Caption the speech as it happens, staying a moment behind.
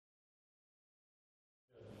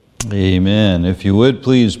Amen. If you would,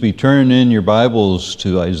 please be turning in your Bibles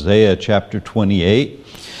to Isaiah chapter 28.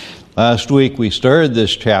 Last week we started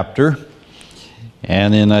this chapter,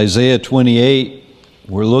 and in Isaiah 28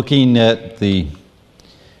 we're looking at the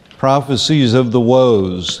prophecies of the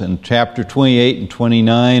woes, and chapter 28 and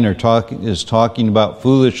 29 is talking about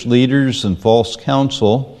foolish leaders and false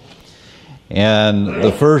counsel. And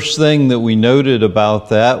the first thing that we noted about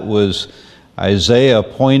that was Isaiah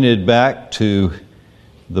pointed back to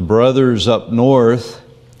the brothers up north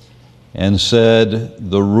and said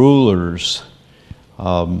the rulers,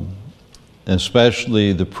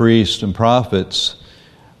 especially the priests and prophets,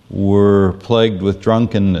 were plagued with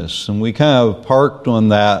drunkenness. And we kind of parked on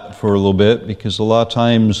that for a little bit because a lot of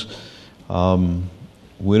times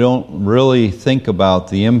we don't really think about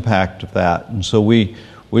the impact of that. And so we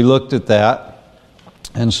looked at that.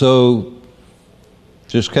 And so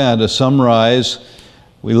just kind of to summarize,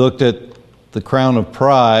 we looked at the crown of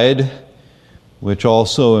pride, which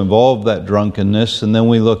also involved that drunkenness, and then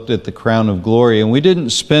we looked at the crown of glory. And we didn't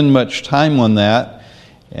spend much time on that,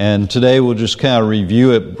 and today we'll just kind of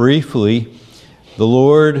review it briefly. The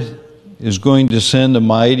Lord is going to send a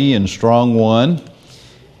mighty and strong one,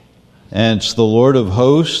 and it's the Lord of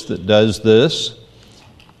hosts that does this,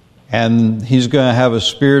 and He's going to have a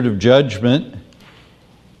spirit of judgment,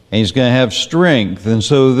 and He's going to have strength. And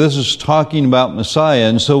so this is talking about Messiah.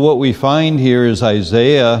 And so what we find here is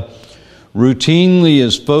Isaiah routinely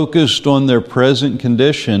is focused on their present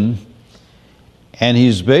condition, and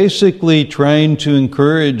he's basically trying to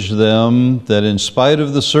encourage them that in spite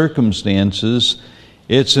of the circumstances,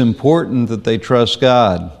 it's important that they trust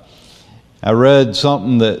God. I read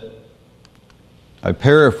something that I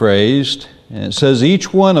paraphrased, and it says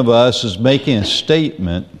each one of us is making a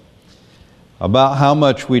statement about how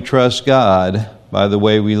much we trust God by the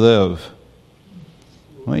way we live.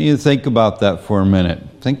 I want you to think about that for a minute.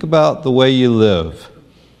 Think about the way you live.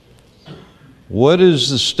 What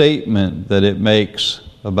is the statement that it makes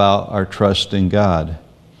about our trust in God?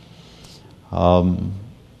 The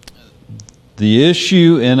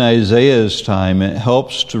issue in Isaiah's time, it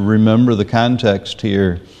helps to remember the context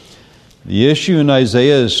here. The issue in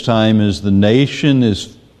Isaiah's time is the nation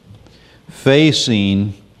is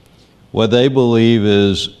facing what they believe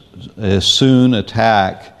is a soon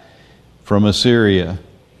attack from Assyria.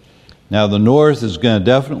 Now, the north is going to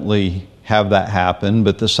definitely have that happen,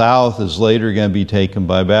 but the south is later going to be taken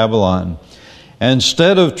by Babylon. And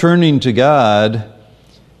instead of turning to God,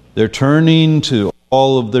 they're turning to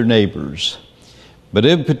all of their neighbors. But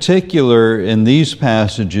in particular, in these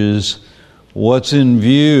passages, what's in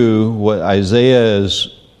view, what Isaiah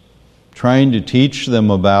is trying to teach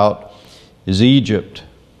them about, is Egypt.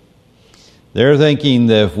 They're thinking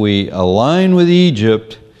that if we align with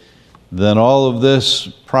Egypt, then all of this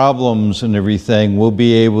problems and everything, we'll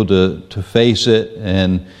be able to face it,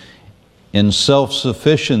 and in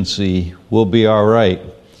self-sufficiency, we'll be all right.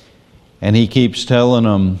 And he keeps telling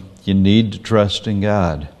them, you need to trust in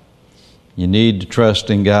God. You need to trust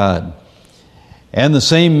in God. And the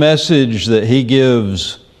same message that he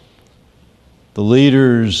gives the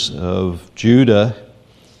leaders of Judah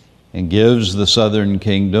and gives the southern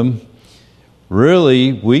kingdom,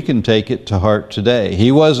 really, we can take it to heart today. He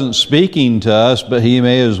wasn't speaking to us, but he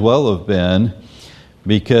may as well have been,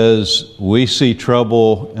 because we see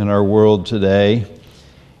trouble in our world today.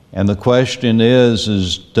 And the question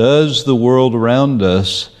is does the world around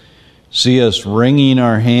us see us wringing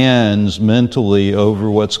our hands mentally over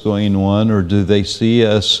what's going on, or do they see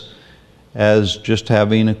us as just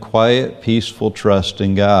having a quiet, peaceful trust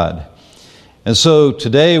in God? And so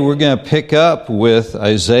today we're going to pick up with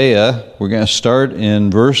Isaiah. We're going to start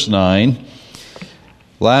in verse 9.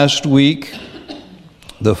 Last week,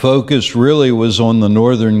 the focus really was on the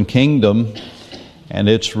northern kingdom and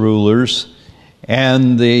its rulers.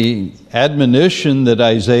 And the admonition that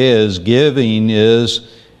Isaiah is giving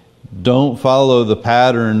is, don't follow the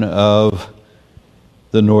pattern of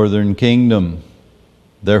the northern kingdom.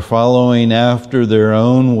 They're following after their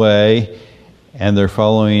own way, and they're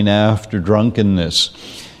following after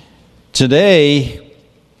drunkenness. Today,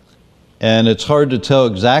 and it's hard to tell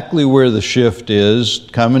exactly where the shift is,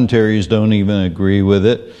 commentaries don't even agree with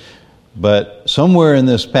it, but somewhere in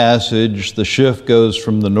this passage, the shift goes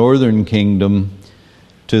from the northern kingdom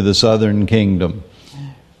to the southern kingdom.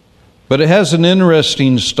 But it has an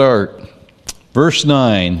interesting start. Verse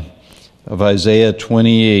 9 of Isaiah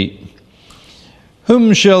 28.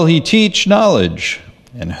 Whom shall he teach knowledge?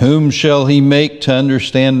 And whom shall he make to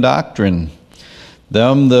understand doctrine?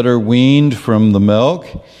 Them that are weaned from the milk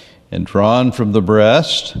and drawn from the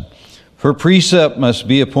breast. For precept must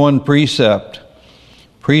be upon precept,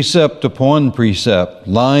 precept upon precept,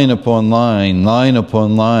 line upon line, line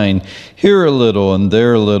upon line, here a little and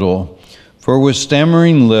there a little. For with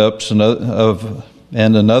stammering lips and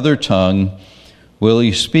another tongue will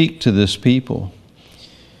he speak to this people.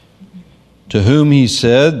 To whom he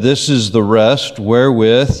said, this is the rest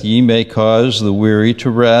wherewith ye may cause the weary to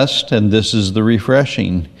rest, and this is the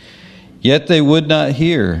refreshing. Yet they would not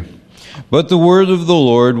hear. But the word of the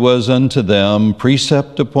Lord was unto them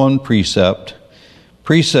precept upon precept,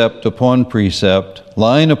 precept upon precept,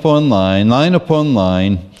 line upon line, line upon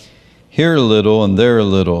line, here a little and there a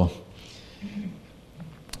little,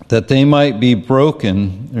 that they might be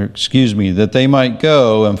broken, that they might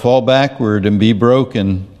go and fall backward and be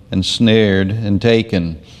broken and snared and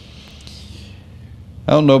taken.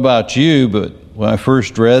 I don't know about you, but when I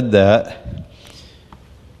first read that,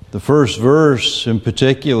 the first verse in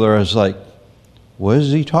particular, I was like, what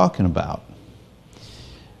is he talking about?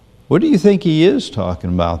 What do you think he is talking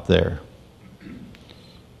about there?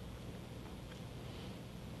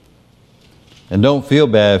 And don't feel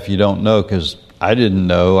bad if you don't know, because I didn't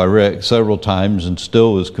know. I read it several times and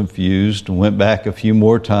still was confused, and went back a few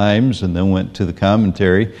more times and then went to the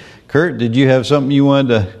commentary. Kurt, did you have something you wanted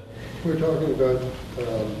to... We're talking about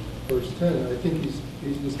verse 10. I think he's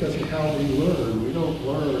discussing how we learn. We don't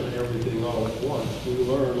learn everything all at once. We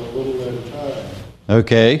learn a little at a time.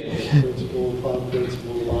 Okay. Principle upon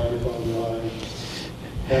principle, line upon line.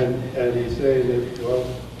 And he's saying that,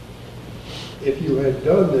 well, if you had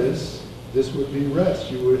done this, this would be rest.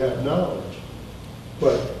 You would have knowledge.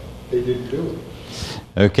 But they didn't do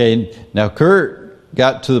it. Okay. Now, Kurt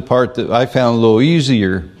got to the part that I found a little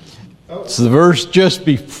easier. It's the verse just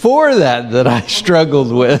before that I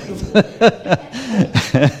struggled with.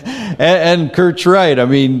 and Kurt's right. I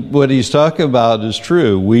mean, what he's talking about is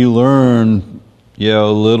true. We learn,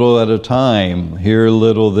 a little at a time. Here a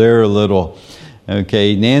little, there a little.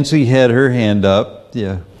 Okay, Nancy had her hand up.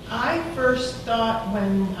 Yeah. I first thought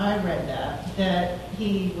when I read that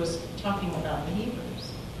he was talking about the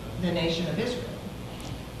Hebrews, the nation of Israel.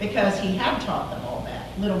 Because he had taught them all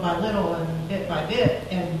that, little by little and bit by bit,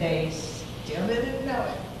 and they still didn't know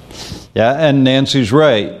it. Yeah, and Nancy's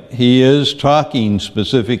right. He is talking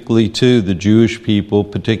specifically to the Jewish people,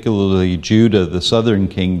 particularly Judah, the southern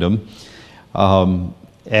kingdom, and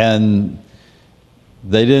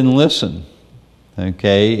they didn't listen,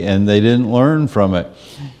 okay, and they didn't learn from it.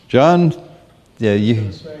 John, yeah,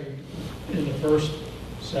 you... Say, in the first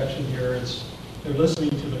section here, they're listening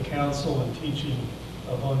to the counsel and teaching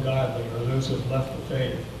of ungodly, or those who have left the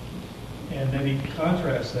faith. And then he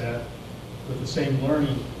contrasts that with the same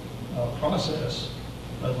learning process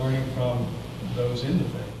by learning from those in the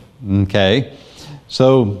faith. Okay.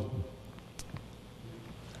 So,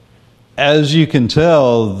 as you can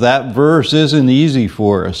tell, that verse isn't easy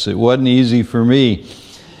for us. It wasn't easy for me.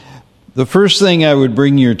 The first thing I would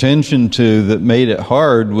bring your attention to that made it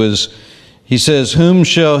hard was, he says, whom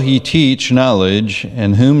shall he teach knowledge,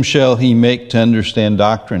 and whom shall he make to understand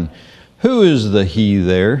doctrine? Who is the he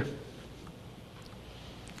there?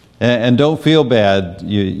 And don't feel bad.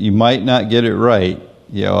 You might not get it right.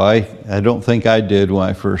 I don't think I did when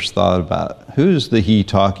I first thought about it. Who's the he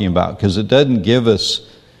talking about? Because it doesn't give us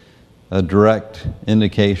a direct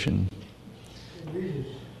indication. The readers.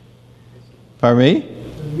 Pardon me?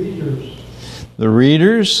 The readers. The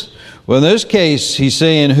readers? Well, in this case, he's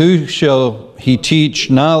saying, who shall he teach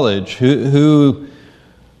knowledge? Who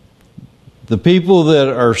the people that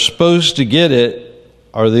are supposed to get it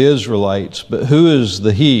are the Israelites, but who is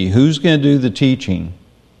the he? Who's going to do the teaching?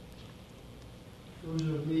 Those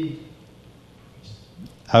are we.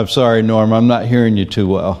 I'm sorry, Norm, I'm not hearing you too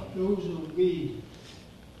well. Those are we.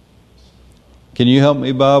 Can you help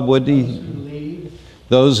me, Bob? What do you... Those who lead.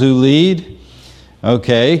 Those who lead?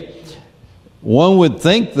 Okay. One would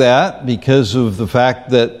think that because of the fact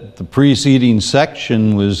that the preceding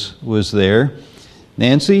section was there.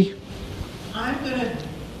 Nancy? I'm going to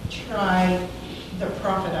try the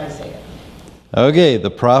prophet Isaiah. Okay,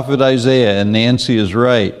 the prophet Isaiah, and Nancy is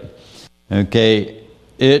right. Okay,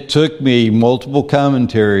 it took me multiple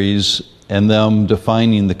commentaries and them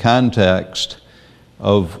defining the context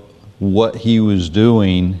of what he was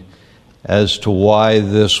doing as to why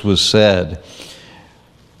this was said.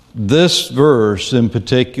 This verse in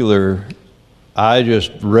particular, I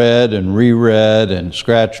just read and reread and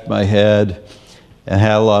scratched my head and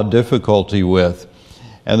had a lot of difficulty with.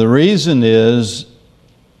 And the reason is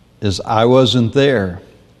I wasn't there.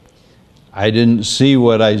 I didn't see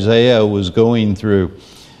what Isaiah was going through.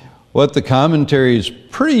 What the commentaries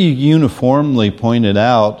pretty uniformly pointed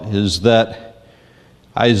out is that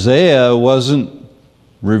Isaiah wasn't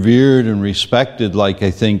revered and respected like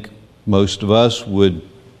I think most of us would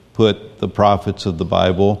put the prophets of the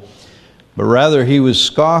Bible, but rather he was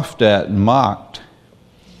scoffed at and mocked.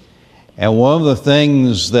 And one of the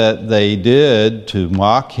things that they did to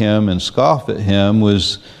mock him and scoff at him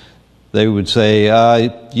was they would say,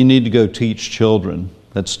 you need to go teach children.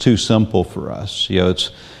 That's too simple for us.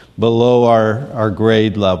 It's below our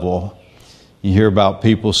grade level. You hear about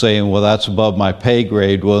people saying, well, that's above my pay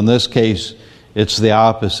grade. Well, in this case, it's the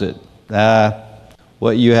opposite.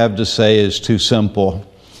 What you have to say is too simple.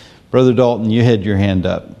 Brother Dalton, you had your hand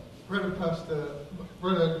up. Brother Pastor,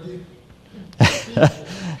 Brother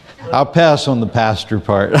I'll pass on the pastor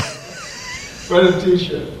part. Brother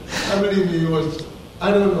Teacher, I believe he was,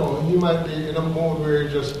 I don't know, he might be in a mode where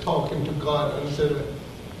he's just talking to God and said,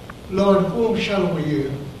 Lord, whom shall we,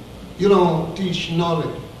 teach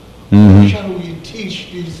knowledge? Whom shall we teach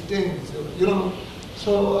these things?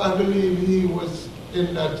 So I believe he was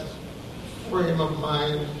in that frame of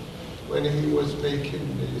mind when he was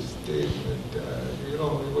making this statement. He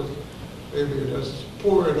was maybe just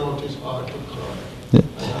pouring out his heart to God. Yeah.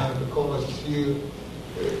 Because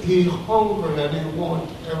he hungered and he want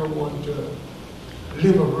everyone to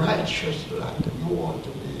live a righteous life. You want to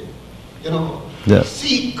be,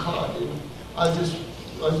 seek God, as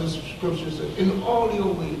the scripture says, in all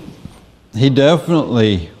your ways. He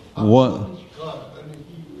definitely wanted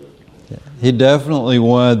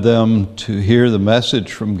them to hear the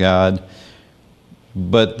message from God.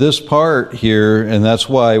 But this part here, and that's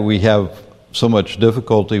why we have so much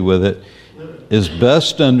difficulty with it, is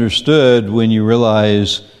best understood when you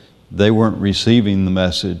realize they weren't receiving the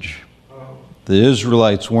message. The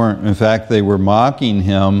Israelites weren't. In fact, they were mocking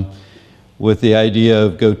him with the idea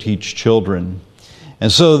of go teach children.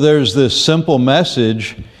 And so there's this simple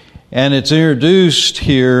message, and it's introduced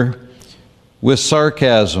here with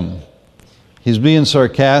sarcasm. He's being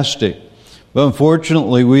sarcastic. But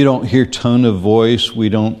unfortunately, we don't hear tone of voice. We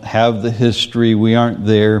don't have the history. We aren't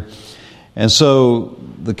there. And so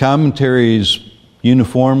the commentaries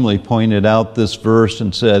uniformly pointed out this verse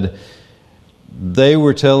and said they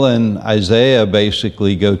were telling Isaiah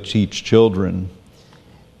basically, go teach children.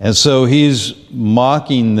 And so he's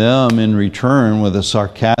mocking them in return with a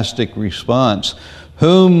sarcastic response.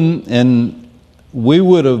 And we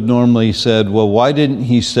would have normally said, well, why didn't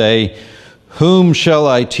he say, whom shall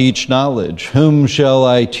I teach knowledge? Whom shall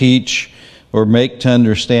I teach or make to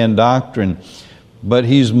understand doctrine? But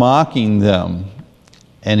he's mocking them.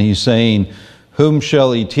 And he's saying, whom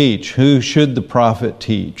shall he teach? Who should the prophet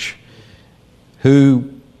teach?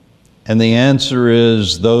 Who? And the answer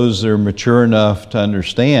is those that are mature enough to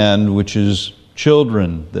understand, which is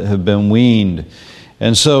children that have been weaned.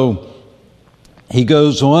 And so he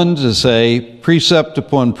goes on to say, precept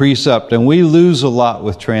upon precept, and we lose a lot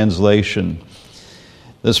with translation.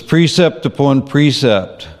 This precept upon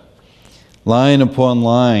precept, line upon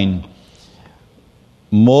line.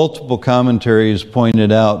 Multiple commentaries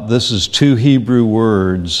pointed out this is two Hebrew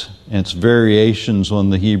words, and it's variations on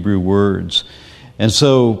the Hebrew words. And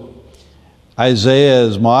so Isaiah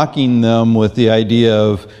is mocking them with the idea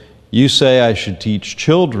of, you say I should teach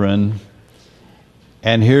children,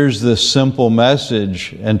 and here's this simple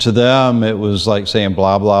message. And to them, it was like saying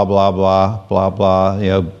blah, blah, blah, blah, blah,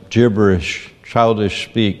 blah, gibberish, childish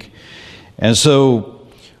speak. And so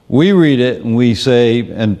we read it and we say,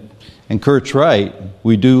 and Kurt's right,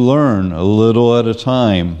 we do learn a little at a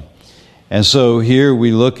time. And so here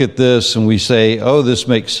we look at this and we say, oh, this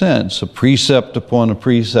makes sense. A precept upon a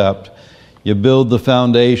precept. You build the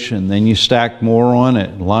foundation, then you stack more on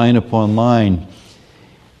it, line upon line.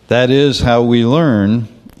 That is how we learn,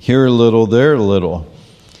 here a little, there a little.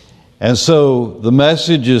 And so the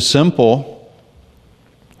message is simple.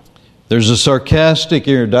 There's a sarcastic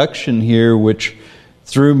introduction here which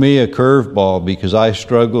threw me a curveball because I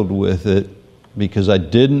struggled with it because I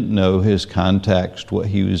didn't know his context, what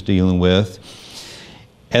he was dealing with.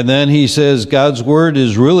 And then he says God's word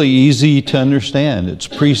is really easy to understand. It's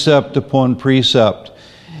precept upon precept.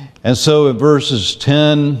 And so in verses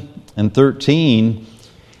 10 and 13,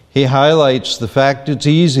 he highlights the fact it's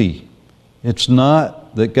easy. It's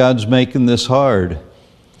not that God's making this hard.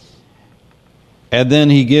 And then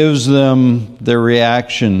he gives them their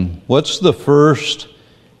reaction. What's the first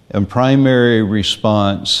and primary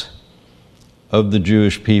response of the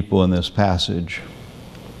Jewish people in this passage?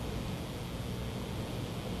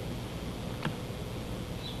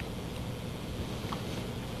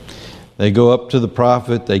 They go up to the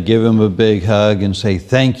prophet, they give him a big hug and say,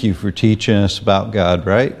 thank you for teaching us about God,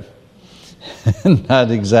 right?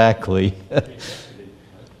 Not exactly.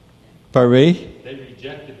 Pardon me? They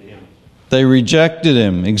rejected him. They rejected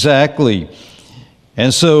him, exactly.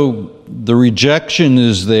 And so the rejection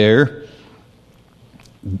is there.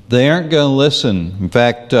 They aren't going to listen. In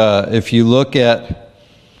fact, if you look at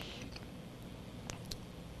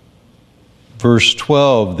verse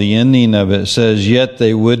 12, the ending of it says, "Yet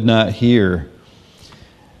they would not hear."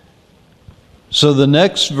 So the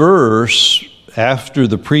next verse, after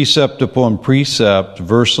the precept upon precept,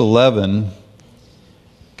 verse 11,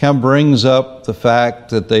 kind of brings up the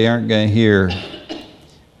fact that they aren't going to hear.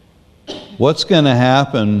 What's going to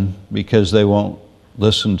happen because they won't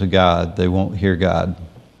listen to God? They won't hear God.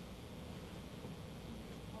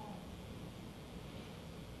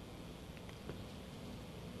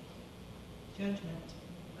 Judgment.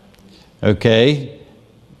 Okay?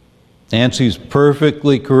 Nancy's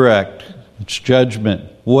perfectly correct. It's judgment.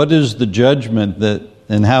 What is the judgment that,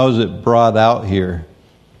 and how is it brought out here?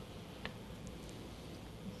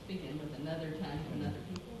 Speaking with another tongue to another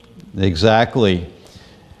people. Exactly.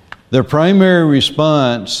 Their primary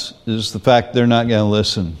response is the fact they're not going to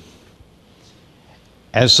listen.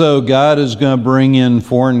 And so God is going to bring in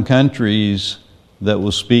foreign countries that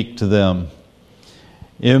will speak to them.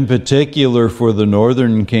 In particular, for the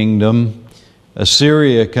northern kingdom,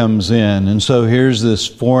 Assyria comes in. And so here's this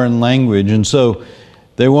foreign language. And so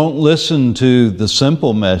they won't listen to the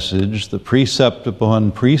simple message, the precept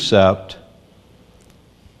upon precept.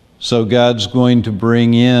 So God's going to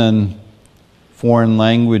bring in foreign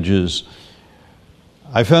languages.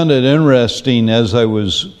 I found it interesting as I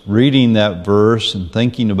was reading that verse and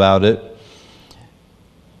thinking about it.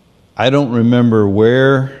 I don't remember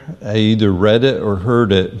where I either read it or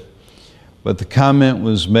heard it, but the comment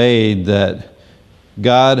was made that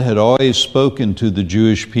God had always spoken to the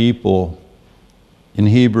Jewish people in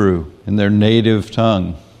Hebrew, in their native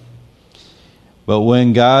tongue. But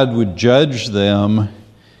when God would judge them,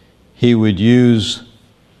 He would use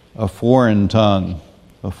a foreign tongue,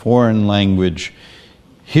 a foreign language.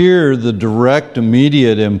 Here, the direct,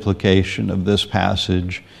 immediate implication of this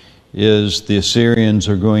passage is the Assyrians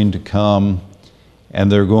are going to come and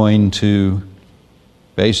they're going to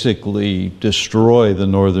basically destroy the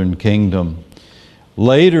northern kingdom.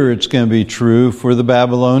 Later, it's going to be true for the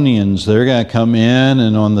Babylonians. They're going to come in,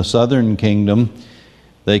 and on the southern kingdom,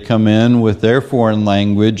 they come in with their foreign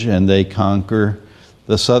language and they conquer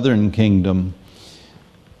the southern kingdom.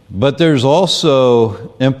 But there's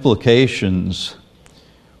also implications.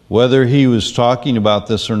 Whether he was talking about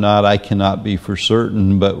this or not, I cannot be for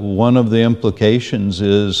certain, but one of the implications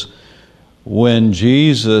is when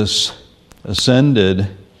Jesus ascended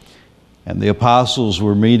and the apostles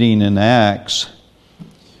were meeting in Acts,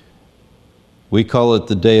 we call it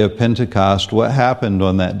the day of Pentecost. What happened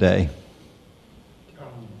on that day?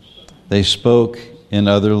 They spoke in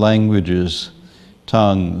other languages,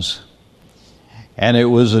 tongues. And it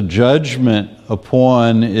was a judgment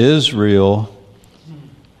upon Israel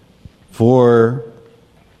for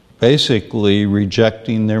basically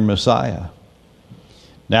rejecting their Messiah.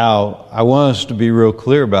 Now, I want us to be real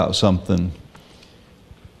clear about something.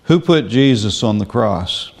 Who put Jesus on the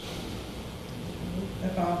cross? The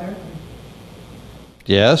Father.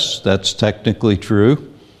 Yes, that's technically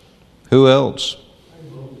true. Who else?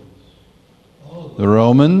 The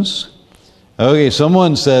Romans? Okay,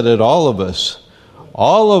 someone said it, all of us.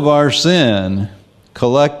 All of our sin,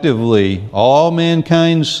 collectively, all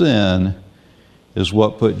mankind's sin, is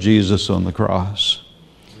what put Jesus on the cross.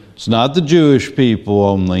 It's not the Jewish people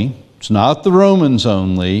only. It's not the Romans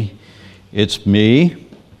only. It's me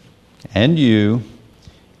and you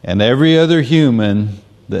and every other human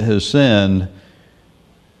that has sinned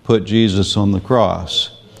put Jesus on the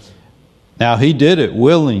cross. Now, He did it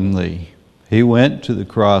willingly. He went to the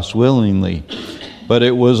cross willingly. But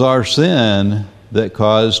it was our sin that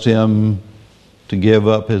caused Him to give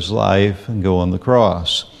up His life and go on the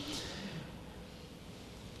cross.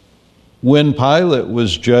 When Pilate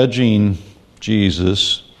was judging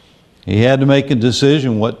Jesus, he had to make a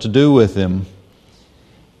decision what to do with Him.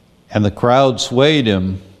 And the crowd swayed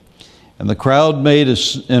Him. And the crowd made an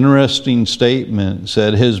interesting statement. It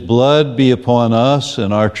said, "His blood be upon us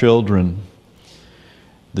and our children."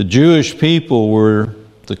 The Jewish people were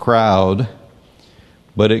the crowd,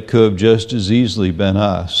 but it could have just as easily been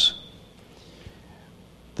us.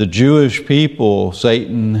 The Jewish people,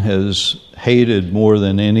 Satan has hated more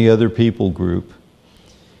than any other people group.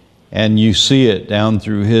 And you see it down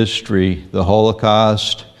through history, the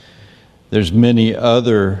Holocaust. There's many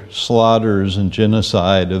other slaughters and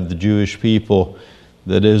genocide of the Jewish people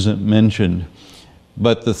that isn't mentioned.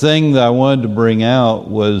 But the thing that I wanted to bring out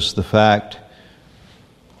was the fact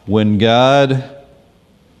when God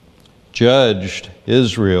judged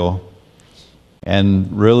Israel, and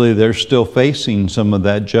really they're still facing some of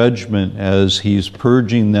that judgment as He's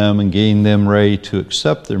purging them and getting them ready to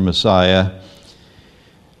accept their Messiah,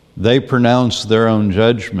 they pronounced their own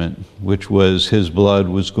judgment, which was his blood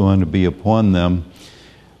was going to be upon them.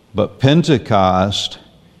 But Pentecost,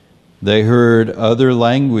 they heard other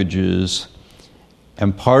languages,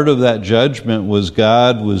 and part of that judgment was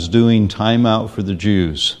God was doing time out for the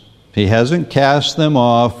Jews. He hasn't cast them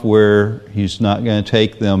off where he's not going to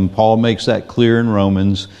take them. Paul makes that clear in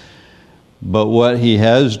Romans. But what he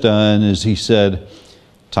has done is he said,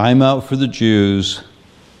 time out for the Jews,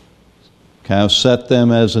 kind of set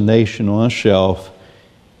them as a nation on a shelf,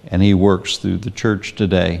 and he works through the church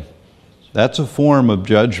today. That's a form of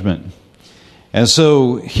judgment. And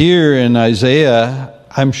so here in Isaiah,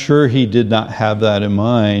 I'm sure he did not have that in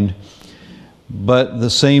mind, but the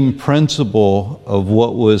same principle of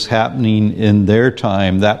what was happening in their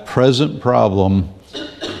time, that present problem,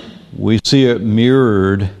 we see it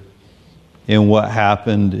mirrored in what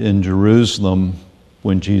happened in Jerusalem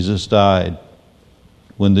when Jesus died.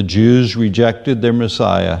 When the Jews rejected their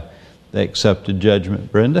Messiah, they accepted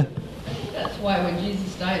judgment. Brenda? I think that's why when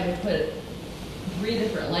Jesus died, they put 3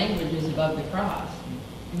 different languages above the cross,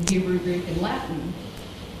 in Hebrew, Greek, and Latin.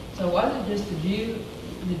 So it wasn't just the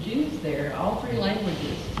Jews there, all 3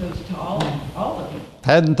 languages, so it's to all the people.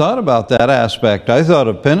 Hadn't thought about that aspect. I thought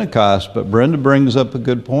of Pentecost, but Brenda brings up a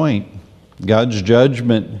good point. God's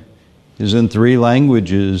judgment is in 3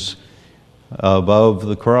 languages above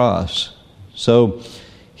the cross. So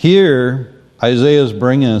here, Isaiah's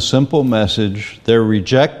bringing a simple message. They're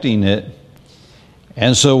rejecting it.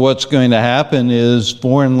 And so what's going to happen is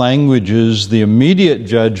foreign languages, the immediate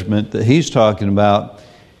judgment that he's talking about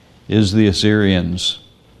is the Assyrians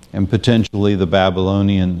and potentially the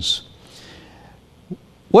Babylonians.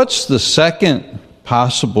 What's the second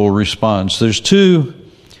possible response? There's two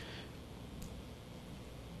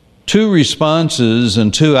responses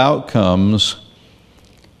and 2 outcomes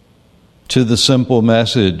to the simple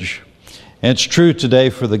message. And it's true today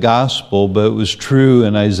for the gospel, but it was true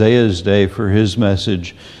in Isaiah's day for his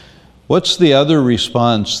message. What's the other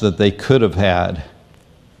response that they could have had?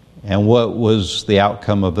 And what was the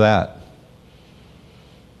outcome of that?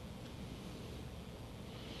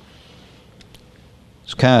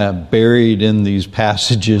 It's kind of buried in these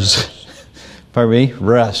passages. Pardon me?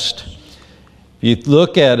 Rest. If you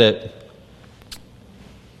look at it,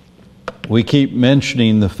 we keep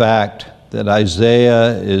mentioning the fact that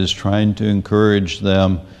Isaiah is trying to encourage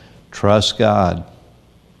them, trust God.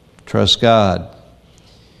 Trust God.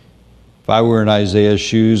 If I were in Isaiah's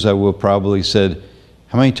shoes, I would probably said,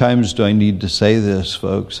 how many times do I need to say this,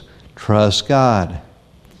 folks? Trust God.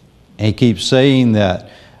 And he keeps saying that.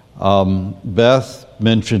 Beth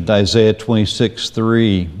mentioned Isaiah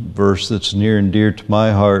 26:3, verse that's near and dear to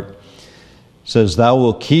my heart. It says, thou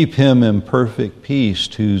wilt keep him in perfect peace,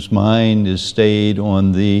 whose mind is stayed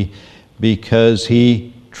on thee, because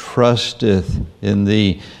he trusteth in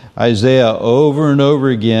thee. Isaiah over and over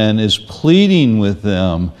again is pleading with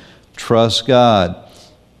them, trust God.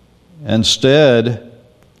 Instead,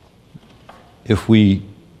 if we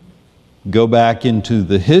go back into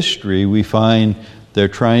the history, we find they're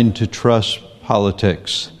trying to trust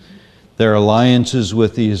politics, their alliances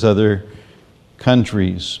with these other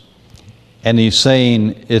countries. And he's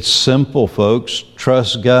saying, it's simple, folks.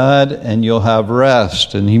 Trust God and you'll have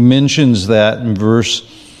rest. And he mentions that in verse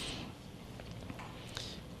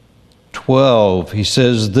 12. He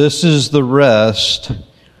says, this is the rest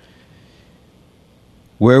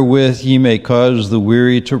wherewith ye may cause the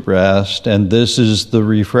weary to rest, and this is the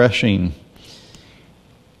refreshing.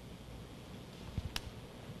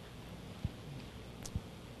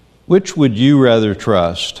 Which would you rather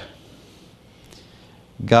trust?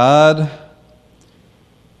 God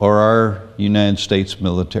or our United States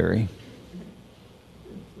military?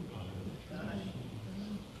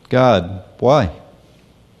 God. Why?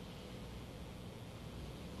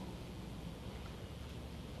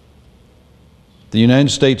 The United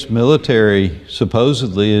States military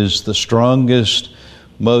supposedly is the strongest,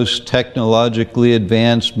 most technologically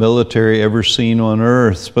advanced military ever seen on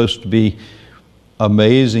earth. It's supposed to be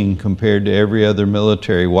amazing compared to every other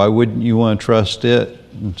military. Why wouldn't you want to trust it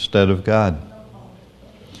instead of God?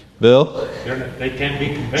 Bill? They can't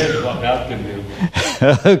be compared to what God can do.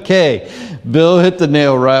 Okay. Bill hit the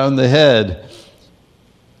nail right on the head.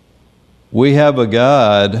 We have a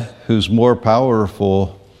God who's more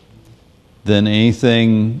powerful than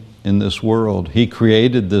anything in this world. He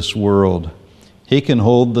created this world. He can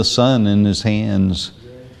hold the sun in his hands.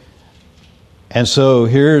 And so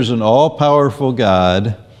here's an all-powerful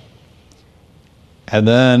God, and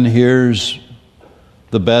then here's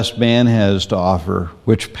the best man has to offer,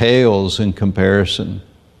 which pales in comparison.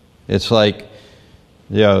 It's like,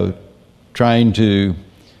 trying to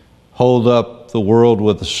hold up up the world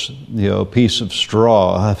with a piece of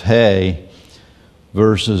straw, of hay,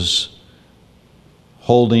 versus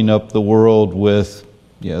holding up the world with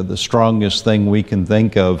the strongest thing we can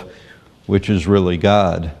think of, which is really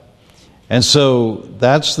God. And so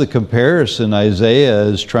that's the comparison Isaiah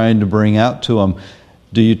is trying to bring out to them.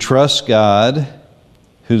 Do you trust God,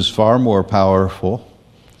 who's far more powerful,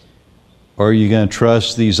 or are you going to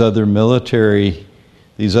trust these other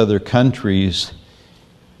countries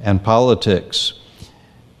and politics?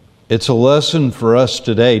 It's a lesson for us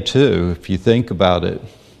today, too, if you think about it.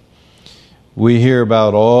 We hear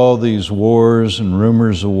about all these wars and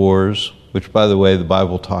rumors of wars, which, by the way, the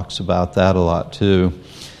Bible talks about that a lot, too.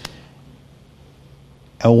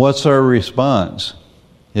 And what's our response?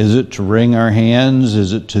 Is it to wring our hands?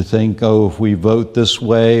 Is it to think, if we vote this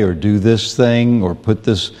way or do this thing or put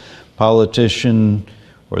this politician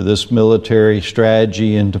or this military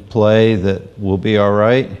strategy into play that we'll be all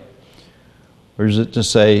right? Or is it to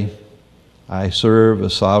say, I serve a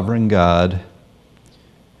sovereign God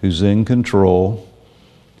who's in control,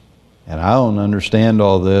 and I don't understand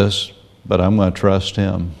all this, but I'm going to trust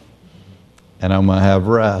Him, and I'm going to have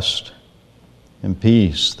rest and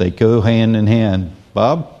peace. They go hand in hand.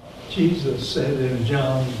 Bob? Jesus said in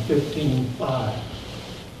John 15:5,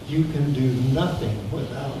 you can do nothing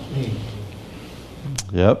without me.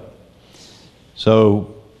 Yep.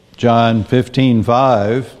 So John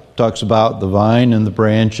 15:5 talks about the vine and the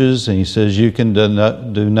branches, and he says you can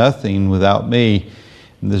do nothing without me.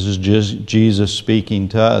 And this is just Jesus speaking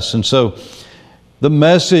to us. And so the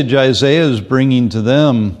message Isaiah is bringing to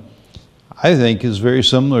them, I think, is very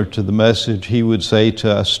similar to the message he would say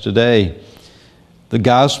to us today. The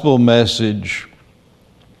gospel message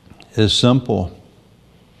is simple.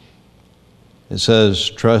 It says,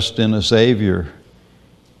 trust in a Savior,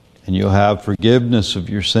 and you'll have forgiveness of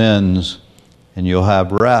your sins, and you'll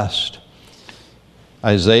have rest.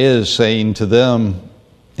 Isaiah is saying to them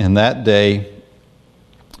in that day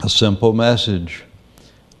a simple message.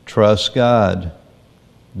 Trust God.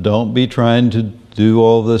 Don't be trying to do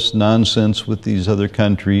all this nonsense with these other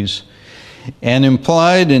countries. And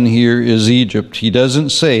implied in here is Egypt. He doesn't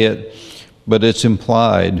say it, but it's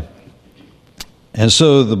implied. And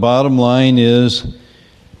so the bottom line is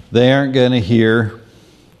they aren't going to hear,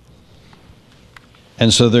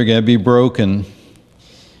 and so they're going to be broken.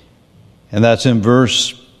 And that's in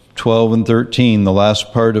verse 12 and 13. The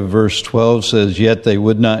last part of verse 12 says, yet they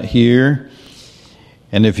would not hear.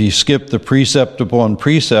 And if you skip the precept upon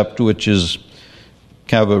precept, which is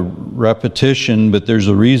kind of a repetition, but there's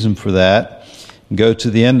a reason for that, go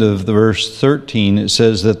to the end of the verse 13. It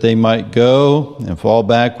says that they might go and fall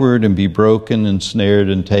backward and be broken and snared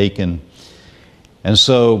and taken. And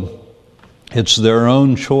so it's their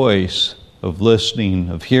own choice of listening,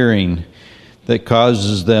 of hearing, that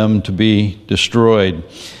causes them to be destroyed.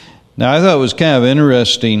 Now, I thought it was kind of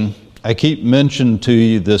interesting. I keep mentioning to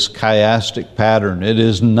you this chiastic pattern. It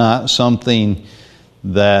is not something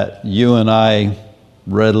that you and I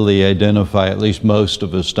readily identify. At least most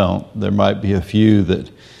of us don't. There might be a few that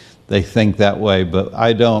they think that way, but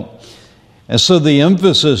I don't. And so the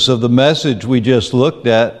emphasis of the message we just looked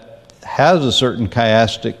at has a certain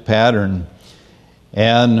chiastic pattern.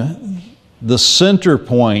 And the center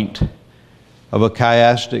point of a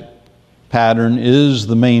chiastic pattern is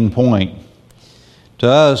the main point. To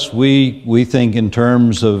us, we think in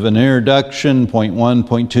terms of an introduction, point 1,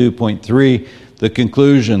 point 2, point 3, the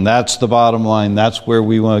conclusion. That's the bottom line. That's where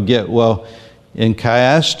we want to get. Well, in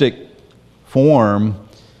chiastic form,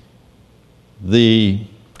 the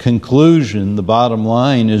conclusion, the bottom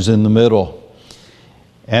line, is in the middle.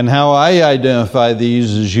 And how I identify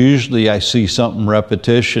these is usually I see something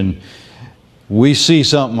repetition. We see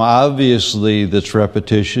something obviously that's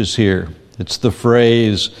repetitious here. It's the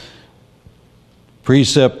phrase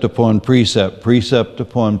precept upon precept, precept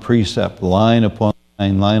upon precept, line upon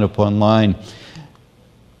line, line upon line.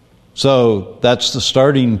 So that's the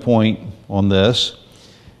starting point on this.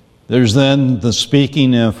 There's then the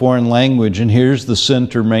speaking in a foreign language, and here's the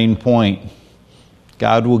center main point.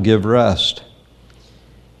 God will give rest.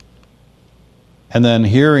 And then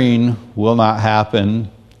hearing will not happen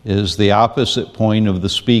is the opposite point of the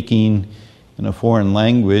speaking in a foreign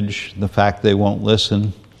language, the fact they won't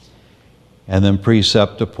listen. And then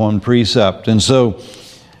precept upon precept. And so,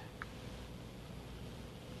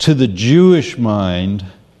 to the Jewish mind,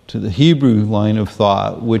 to the Hebrew line of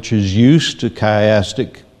thought, which is used to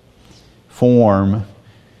chiastic form,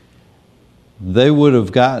 they would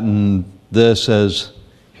have gotten this as,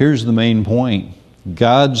 here's the main point.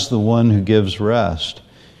 God's the one who gives rest.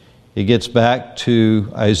 It gets back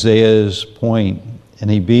to Isaiah's point, and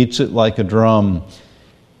he beats it like a drum.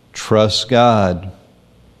 Trust God.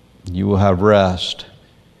 You will have rest.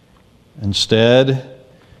 Instead,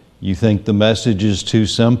 you think the message is too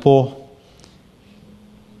simple.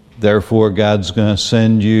 Therefore, God's going to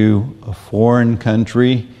send you a foreign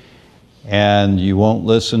country and you won't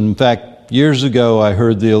listen. In fact, years ago, I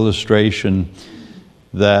heard the illustration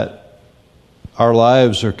that our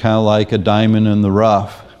lives are kind of like a diamond in the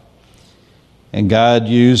rough. And God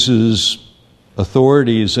uses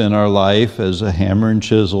authorities in our life as a hammer and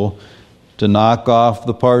chisel to knock off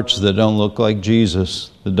the parts that don't look like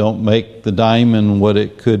Jesus, that don't make the diamond what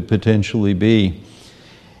it could potentially be.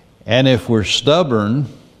 And if we're stubborn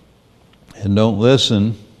and don't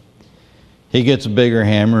listen, He gets a bigger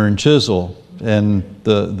hammer and chisel. And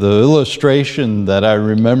the illustration that I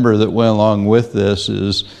remember that went along with this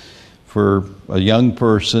is, for a young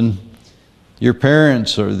person, your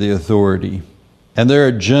parents are the authority. And they're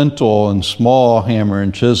a gentle and small hammer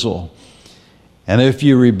and chisel. And if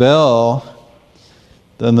you rebel,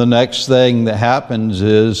 then the next thing that happens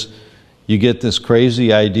is you get this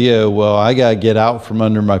crazy idea, well, I got to get out from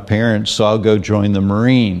under my parents, so I'll go join the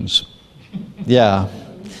Marines. Yeah.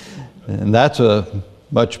 And that's a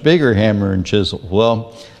much bigger hammer and chisel.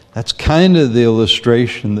 Well, that's kind of the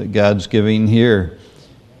illustration that God's giving here.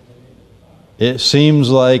 It seems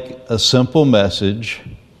like a simple message,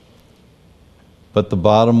 but the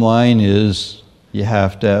bottom line is you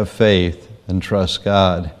have to have faith and trust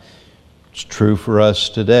God. It's true for us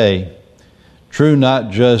today. True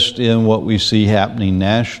not just in what we see happening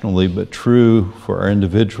nationally, but true for our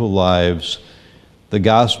individual lives. The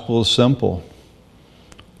gospel is simple.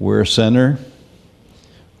 We're a sinner.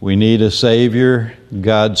 We need a Savior.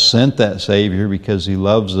 God sent that Savior because He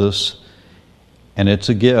loves us. And it's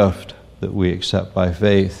a gift that we accept by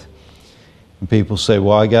faith. And people say,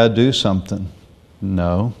 well, I got to do something.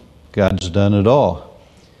 No, God's done it all.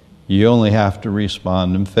 You only have to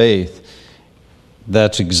respond in faith.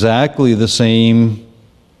 That's exactly the same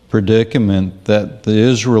predicament that the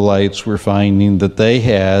Israelites were finding that they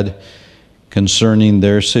had concerning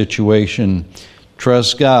their situation.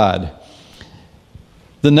 Trust God.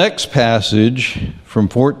 The next passage from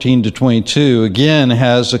 14 to 22 again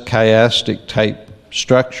has a chiastic type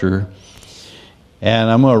structure.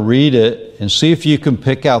 And I'm going to read it and see if you can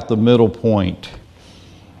pick out the middle point.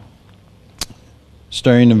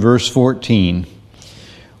 Starting in verse 14.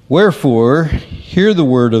 Wherefore, hear the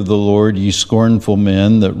word of the Lord, ye scornful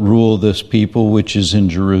men that rule this people which is in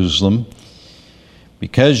Jerusalem.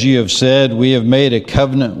 Because ye have said, we have made a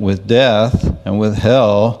covenant with death, and with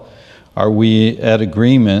hell are we at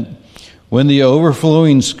agreement. When the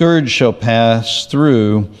overflowing scourge shall pass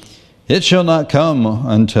through, it shall not come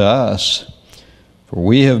unto us. For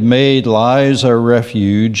we have made lies our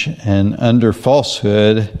refuge, and under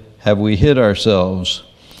falsehood have we hid ourselves.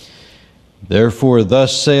 Therefore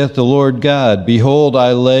thus saith the Lord God, behold,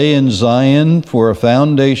 I lay in Zion for a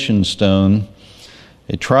foundation stone,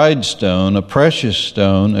 a tried stone, a precious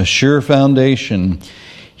stone, a sure foundation.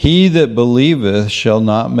 He that believeth shall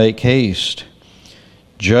not make haste.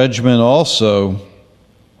 Judgment also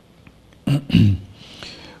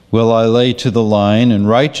will I lay to the line, and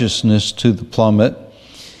righteousness to the plummet.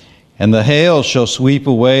 And the hail shall sweep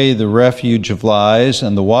away the refuge of lies,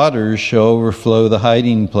 and the waters shall overflow the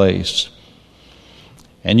hiding place.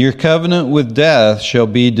 And your covenant with death shall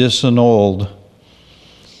be disannulled,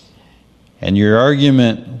 and your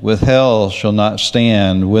argument with hell shall not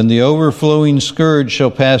stand. When the overflowing scourge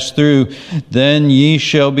shall pass through, then ye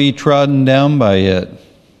shall be trodden down by it.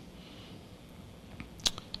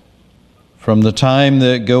 From the time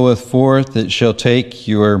that goeth forth, it shall take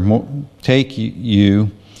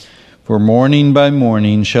you, for morning by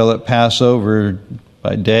morning shall it pass over,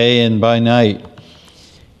 by day and by night.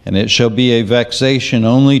 And it shall be a vexation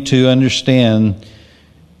only to understand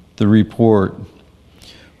the report.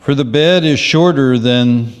 For the bed is shorter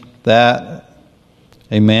than that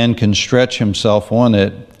a man can stretch himself on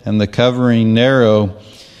it, and the covering narrow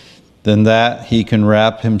than that he can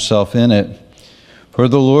wrap himself in it. For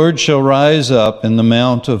the Lord shall rise up in the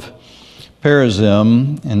mount of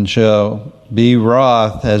Perazim, and shall be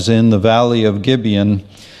wroth as in the valley of Gibeon,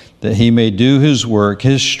 that he may do his work,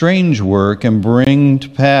 his strange work, and bring to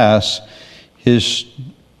pass his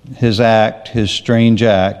act, his strange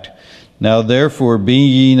act. Now therefore be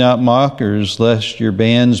ye not mockers, lest your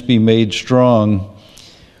bands be made strong.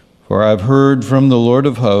 For I've heard from the Lord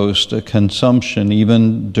of hosts a consumption,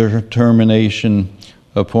 even determination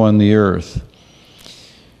upon the earth.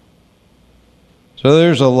 So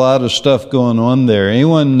there's a lot of stuff going on there.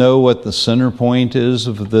 Anyone know what the center point is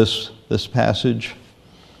of this passage?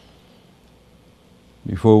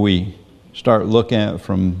 Before we start looking at it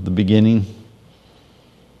from the beginning.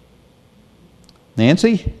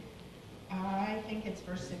 Nancy? I think it's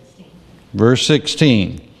verse 16. Verse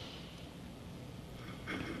 16.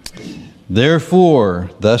 Therefore,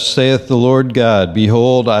 thus saith the Lord God,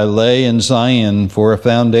 behold, I lay in Zion for a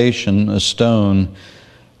foundation, a stone,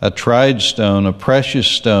 a tried stone, a precious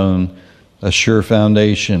stone, a sure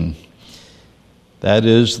foundation. That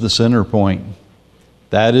is the center point.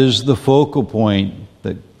 That is the focal point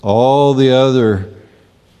that all the other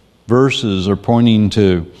verses are pointing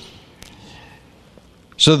to.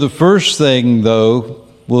 So the first thing, though,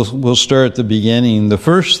 we'll start at the beginning. The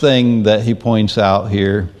first thing that he points out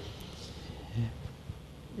here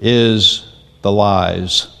is the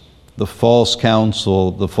lies, the false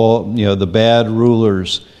counsel, the bad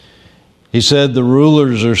rulers. He said the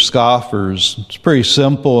rulers are scoffers. It's pretty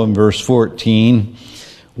simple in verse 14.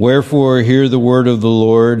 Wherefore hear the word of the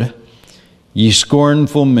Lord, ye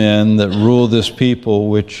scornful men that rule this people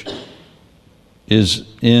which is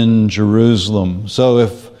in Jerusalem. So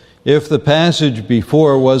if the passage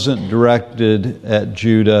before wasn't directed at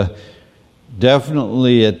Judah,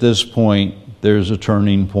 definitely at this point there's a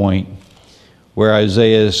turning point where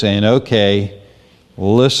Isaiah is saying, okay,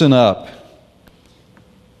 listen up.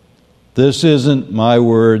 This isn't my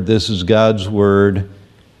word, this is God's word.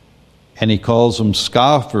 And he calls them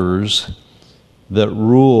scoffers that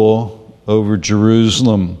rule over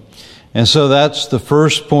Jerusalem. And so that's the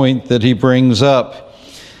first point that he brings up.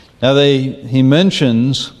 Now he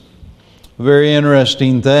mentions a very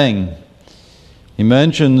interesting thing. He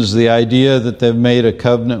mentions the idea that they've made a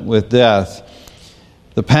covenant with death.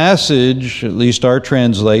 The passage, at least our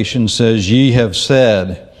translation, says, ye have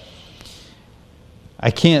said.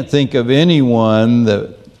 I can't think of anyone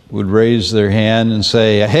that would raise their hand and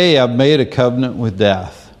say, hey, I've made a covenant with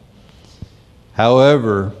death.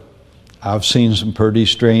 However, I've seen some pretty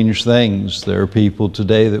strange things. There are people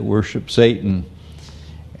today that worship Satan,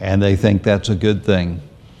 and they think that's a good thing.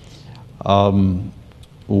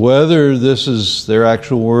 Whether this is their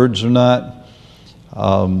actual words or not,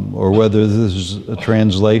 or whether this is a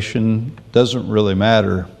translation, doesn't really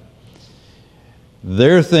matter.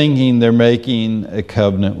 They're thinking they're making a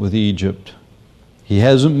covenant with Egypt. He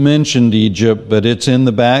hasn't mentioned Egypt, but it's in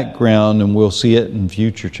the background, and we'll see it in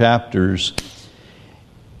future chapters.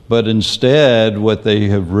 But instead, what they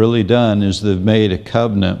have really done is they've made a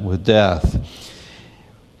covenant with death.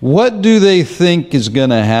 What do they think is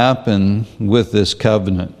going to happen with this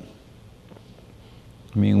covenant?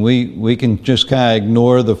 I mean, we can just kind of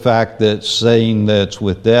ignore the fact that it's saying that it's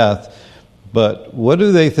with death, but what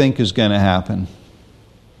do they think is going to happen?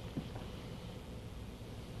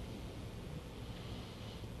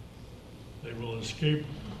 They will escape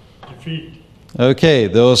defeat. Okay,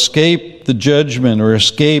 they'll escape the judgment or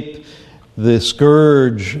escape the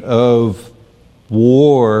scourge of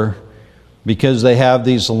war because they have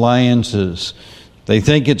these alliances. They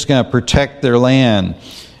think it's going to protect their land.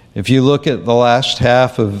 If you look at the last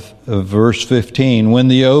half of verse 15, when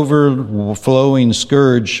the overflowing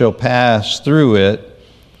scourge shall pass through it,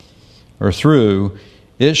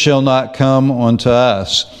 it shall not come unto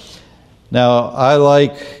us. Now, I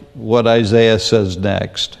like what Isaiah says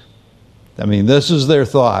next. I mean, this is their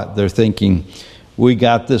thought. They're thinking, we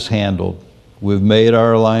got this handled. We've made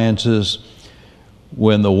our alliances.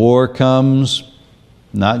 When the war comes,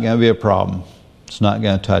 not going to be a problem. It's not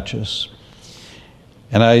going to touch us.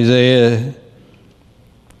 And Isaiah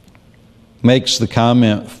makes the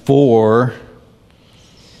comment, for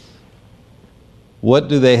what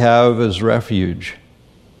do they have as refuge?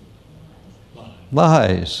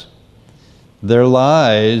 Lies. Their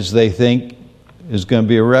lies, they think, is going to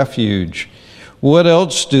be a refuge. What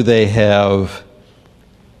else do they have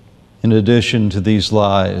in addition to these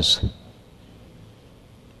lies?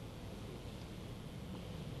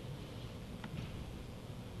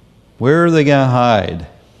 Where are they going to hide?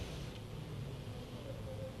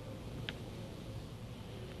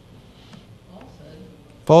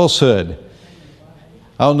 Falsehood.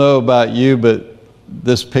 I don't know about you, but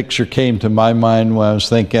this picture came to my mind when I was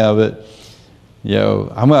thinking of it. You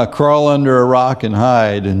know, I'm going to crawl under a rock and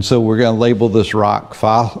hide, and so we're going to label this rock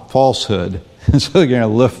falsehood. And so they're going to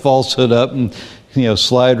lift falsehood up and,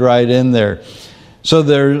 slide right in there. So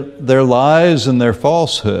their lies and their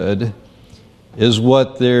falsehood is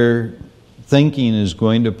what they're thinking is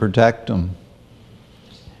going to protect them.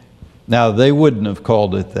 Now, they wouldn't have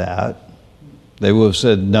called it that. They would have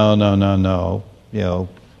said, no.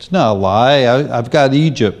 It's not a lie. I've got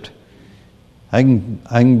Egypt. I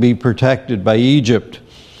can be protected by Egypt.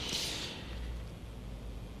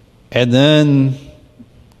 And then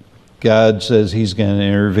God says he's going to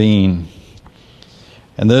intervene.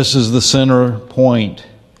 And this is the center point,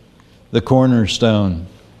 the cornerstone.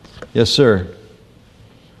 Yes, sir.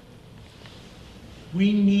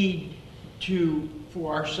 we need to,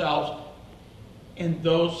 for ourselves, and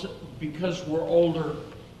those, because we're older,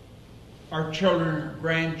 our children or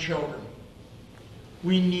grandchildren,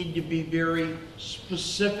 we need to be very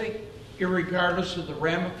specific, irregardless of the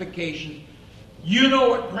ramifications. You know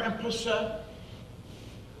what Grandpa said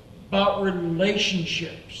about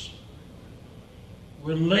relationships.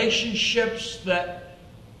 Relationships that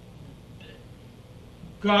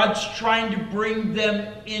God's trying to bring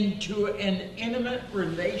them into an intimate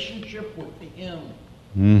relationship with Him.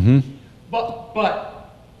 Mm-hmm. But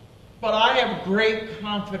I have great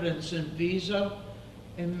confidence in Visa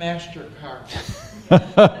and MasterCard.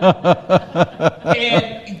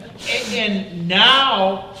 and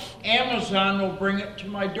now Amazon will bring it to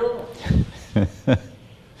my door.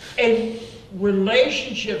 And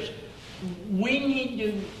relationships, we need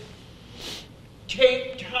to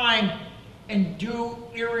take time and do,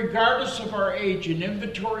 irregardless of our age, an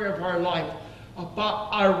inventory of our life about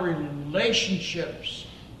our relationships.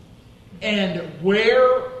 And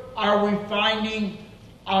where are we finding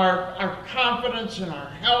our confidence and our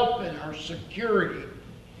help and our security?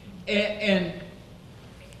 And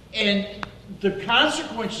the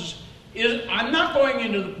consequences is, I'm not going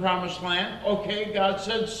into the promised land. Okay, God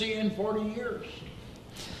said, see you in 40 years.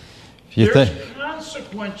 There's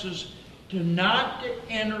consequences to not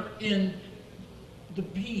enter in the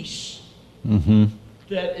peace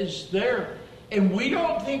that is there. And we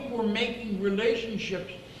don't think we're making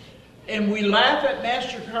relationships. And we laugh at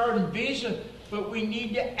MasterCard and Visa, but we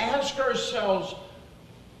need to ask ourselves,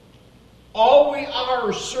 all we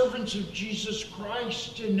are servants of Jesus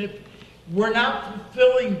Christ. And if we're not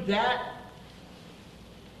fulfilling that,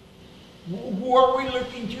 who are we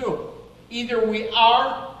looking to? Either we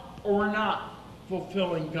are or we're not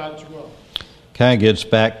fulfilling God's will. Kind of gets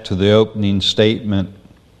back to the opening statement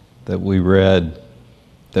that we read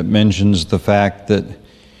that mentions the fact that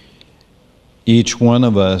each one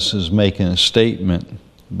of us is making a statement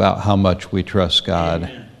about how much we trust God.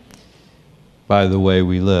 Amen. By the way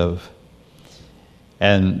we live.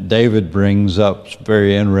 And David brings up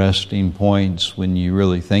very interesting points when you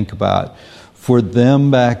really think about it. For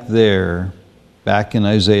them back there, back in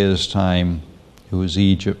Isaiah's time, it was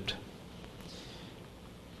Egypt.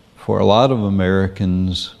 For a lot of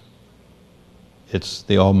Americans, it's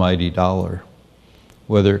the almighty dollar.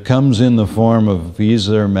 Whether it comes in the form of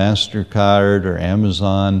Visa or MasterCard or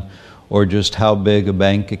Amazon, or just how big a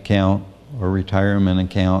bank account or retirement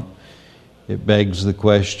account, it begs the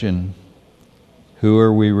question, who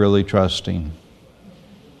are we really trusting?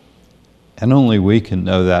 And only we can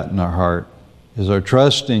know that in our heart. Is our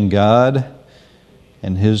trust in God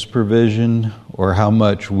and His provision, or how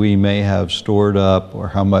much we may have stored up, or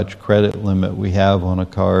how much credit limit we have on a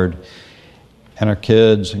card, and our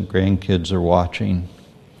kids and grandkids are watching?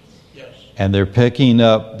 And they're picking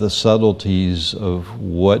up the subtleties of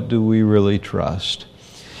what do we really trust.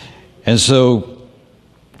 And so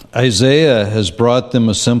Isaiah has brought them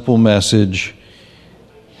a simple message.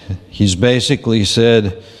 He's basically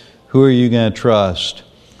said, who are you going to trust?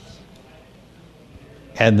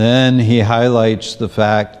 And then he highlights the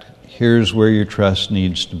fact, here's where your trust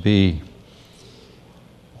needs to be.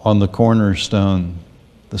 On the cornerstone,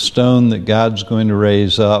 the stone that God's going to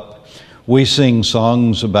raise up. We sing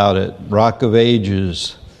songs about it, Rock of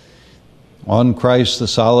Ages, On Christ the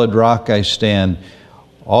solid rock I stand.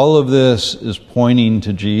 All of this is pointing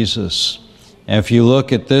to Jesus. And if you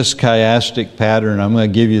look at this chiastic pattern, I'm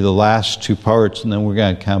going to give you the last two parts and then we're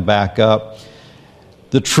going to come back up.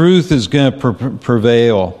 The truth is going to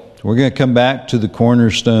prevail. We're going to come back to the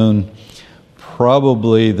cornerstone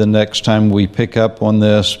probably the next time we pick up on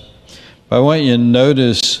this. But I want you to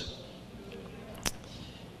notice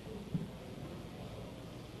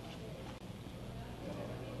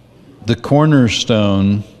the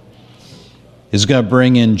cornerstone is going to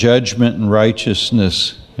bring in judgment and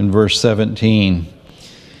righteousness in verse 17.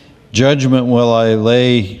 Judgment will I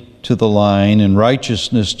lay to the line, and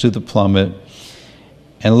righteousness to the plummet.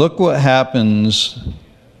 And look what happens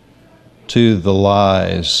to the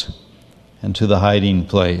lies and to the hiding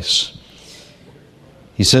place.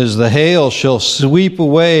 He says, the hail shall sweep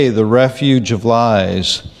away the refuge of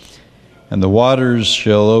lies, and the waters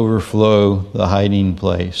shall overflow the hiding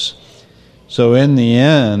place. So in the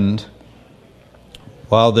end,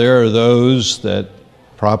 while there are those that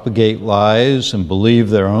propagate lies and believe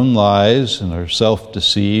their own lies and are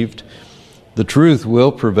self-deceived, the truth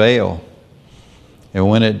will prevail. And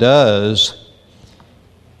when it does,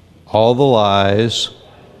 all the lies,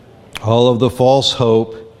 all of the false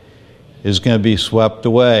hope is going to be swept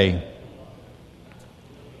away.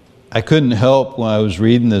 I couldn't help when I was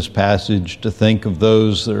reading this passage to think of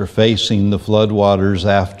those that are facing the floodwaters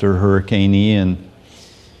after Hurricane Ian.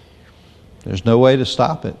 There's no way to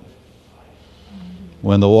stop it.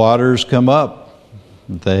 When the waters come up,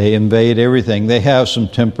 they invade everything. They have some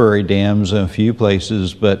temporary dams in a few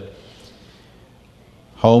places, but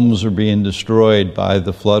homes are being destroyed by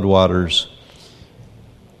the floodwaters.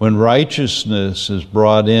 When righteousness is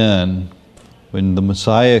brought in, when the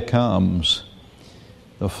Messiah comes,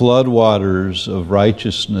 the floodwaters of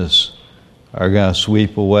righteousness are going to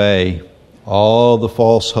sweep away all the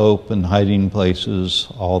false hope and hiding places,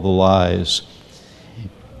 all the lies.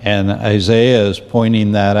 And Isaiah is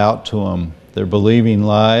pointing that out to them. They're believing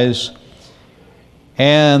lies,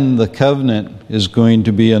 and the covenant is going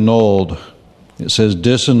to be annulled. It says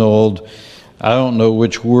disannulled. I don't know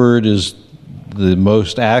which word is the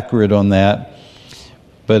most accurate on that.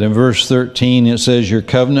 But in verse 13 it says, your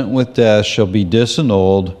covenant with death shall be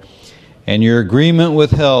disannulled, and your agreement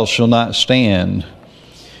with hell shall not stand.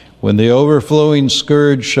 When the overflowing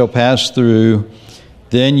scourge shall pass through,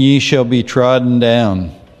 then ye shall be trodden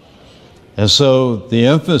down. And so the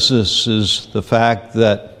emphasis is the fact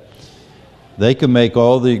that they can make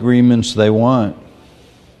all the agreements they want.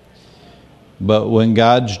 But when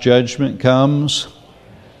God's judgment comes,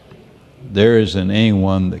 there isn't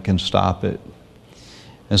anyone that can stop it.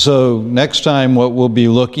 And so next time what we'll be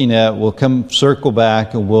looking at, we'll circle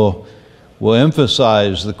back and we'll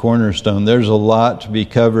emphasize the cornerstone. There's a lot to be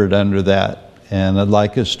covered under that. And I'd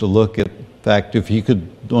like us to look at, in fact, if you could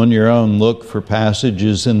on your own look for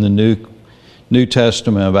passages in the New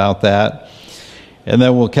Testament about that. And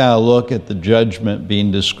then we'll kind of look at the judgment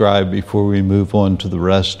being described before we move on to the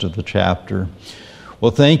rest of the chapter.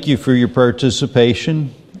 Well, thank you for your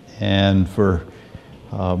participation and for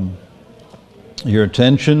your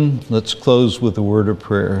attention. Let's close with a word of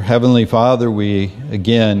prayer. Heavenly Father, we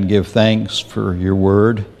again give thanks for your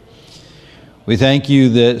word. We thank you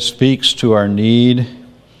that it speaks to our need,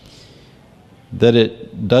 that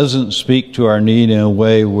it doesn't speak to our need in a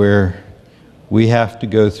way where we have to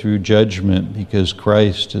go through judgment because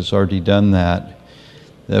Christ has already done that.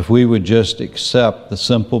 That if we would just accept the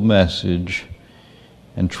simple message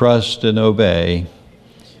and trust and obey,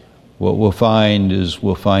 what we'll find is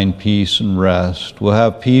we'll find peace and rest. We'll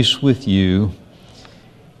have peace with you,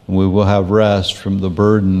 and we will have rest from the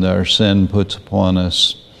burden that our sin puts upon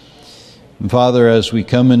us. And Father, as we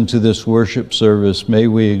come into this worship service, may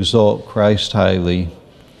we exalt Christ highly.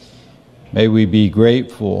 May we be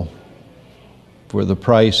grateful for the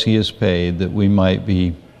price he has paid that we might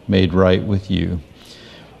be made right with you.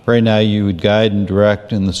 Pray now you would guide and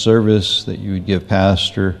direct in the service, that you would give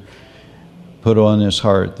Pastor put on his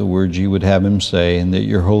heart the words you would have him say, and that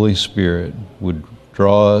your Holy Spirit would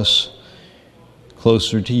draw us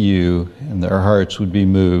closer to you, and that our hearts would be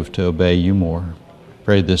moved to obey you more.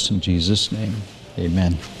 Pray this in Jesus' name.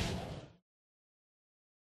 Amen.